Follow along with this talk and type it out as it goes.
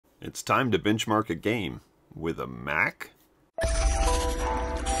It's time to benchmark a game with a Mac.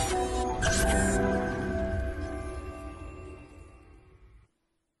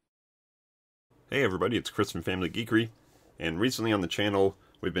 Hey everybody, it's Chris from FamilyGeekery, and recently on the channel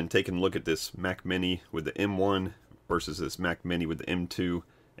we've been taking a look at this Mac Mini with the M1 versus this Mac Mini with the M2,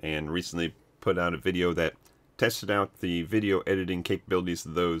 and recently put out a video that tested out the video editing capabilities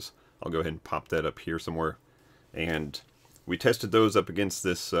of those. I'll go ahead and pop that up here somewhere. And we tested those up against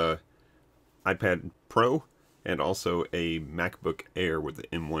this iPad Pro and also a MacBook Air with the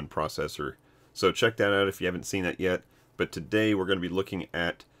M1 processor. So check that out if you haven't seen that yet. But today we're going to be looking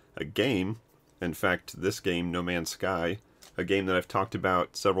at a game. In fact, this game, No Man's Sky, a game that I've talked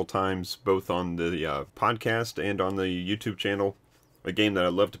about several times, both on the podcast and on the YouTube channel. A game that I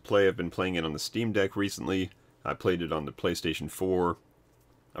love to play. I've been playing it on the Steam Deck recently. I played it on the PlayStation 4.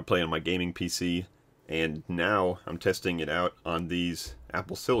 I play on my gaming PC. And now I'm testing it out on these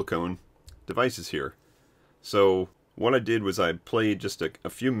Apple Silicone devices here. So what I did was I played just a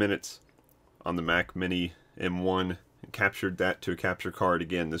few minutes on the Mac Mini M1 and captured that to a capture card.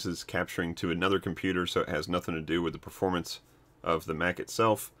 Again, this is capturing to another computer, so it has nothing to do with the performance of the Mac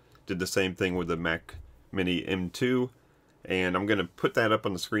itself. Did the same thing with the Mac Mini M2, and I'm going to put that up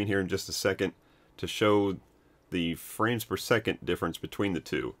on the screen here in just a second to show the frames per second difference between the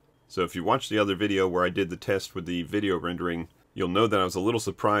two. So if you watched the other video where I did the test with the video rendering, you'll know that I was a little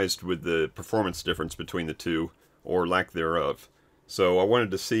surprised with the performance difference between the two, or lack thereof. So I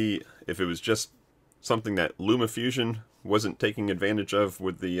wanted to see if it was just something that LumaFusion wasn't taking advantage of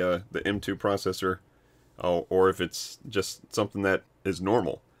with the M2 processor, or if it's just something that is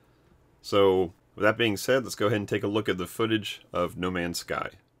normal. So with that being said, let's go ahead and take a look at the footage of No Man's Sky.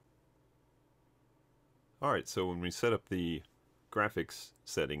 Alright, so when we set up the graphics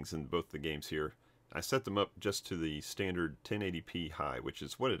settings in both the games here, I set them up just to the standard 1080p high, which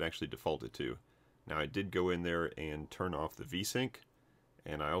is what it actually defaulted to. Now I did go in there and turn off the VSync,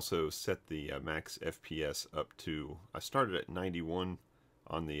 and I also set the max FPS up to, I started at 91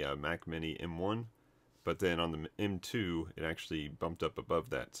 on the Mac Mini M1, but then on the M2 it actually bumped up above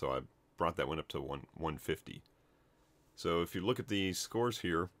that, so I brought that one up to 150. So if you look at the scores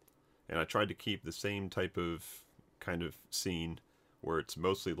here, and I tried to keep the same type of kind of scene where it's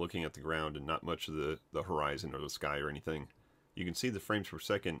mostly looking at the ground and not much of the horizon or the sky or anything, you can see the frames per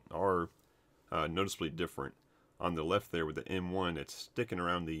second are noticeably different. On the left there with the M1, it's sticking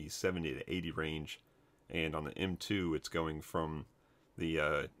around the 70 to 80 range, and on the M2 it's going from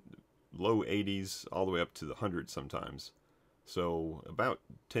the low 80s all the way up to the 100 sometimes. So about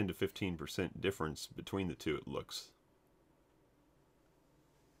 10 to 15% difference between the two, it looks.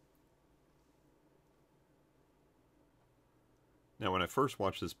 Now when I first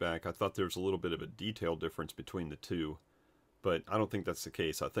watched this back, I thought there was a little bit of a detail difference between the two, but I don't think that's the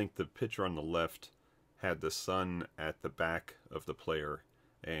case. I think the picture on the left had the sun at the back of the player,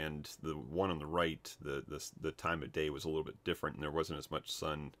 and the one on the right, the time of day was a little bit different, and there wasn't as much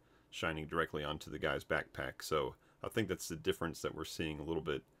sun shining directly onto the guy's backpack. So I think that's the difference that we're seeing a little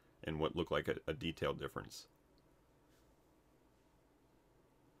bit in what looked like a detailed difference.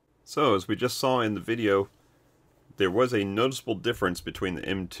 So as we just saw in the video, there was a noticeable difference between the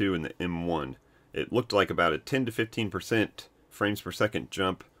M2 and the M1. It looked like about a 10 to 15% frames per second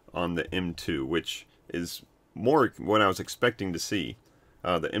jump on the M2, which is more what I was expecting to see.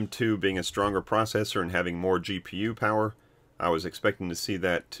 The M2 being a stronger processor and having more GPU power, I was expecting to see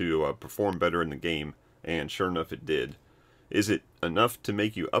that to perform better in the game, and sure enough it did. Is it enough to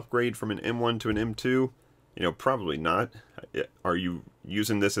make you upgrade from an M1 to an M2? You know, probably not. Are you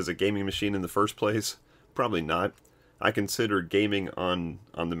using this as a gaming machine in the first place? Probably not. I consider gaming on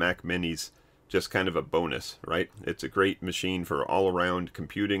the Mac Minis just kind of a bonus, right? It's a great machine for all-around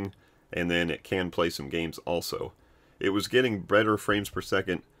computing, and then it can play some games also. It was getting better frames per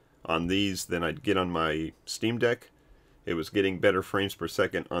second on these than I'd get on my Steam Deck. It was getting better frames per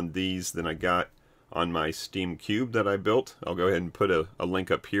second on these than I got on my Steam Cube that I built. I'll go ahead and put a link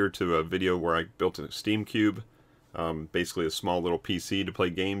up here to a video where I built a Steam Cube. Basically a small little PC to play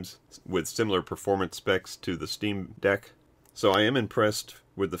games with similar performance specs to the Steam Deck. So I am impressed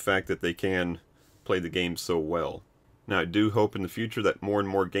with the fact that they can play the game so well. Now I do hope in the future that more and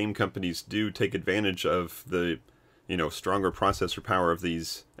more game companies do take advantage of the, stronger processor power of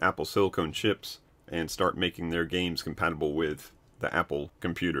these Apple Silicone chips and start making their games compatible with the Apple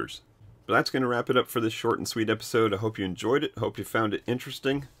computers. But that's going to wrap it up for this short and sweet episode. I hope you enjoyed it. Hope you found it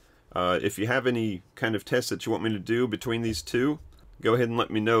interesting. If you have any kind of tests that you want me to do between these two, go ahead and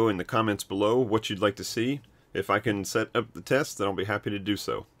let me know in the comments below what you'd like to see. If I can set up the test, then I'll be happy to do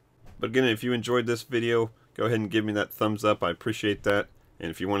so. But again, if you enjoyed this video, go ahead and give me that thumbs up. I appreciate that. And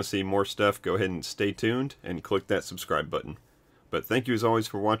if you want to see more stuff, go ahead and stay tuned and click that subscribe button. But thank you as always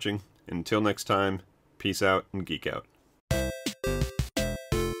for watching. And until next time, peace out and geek out.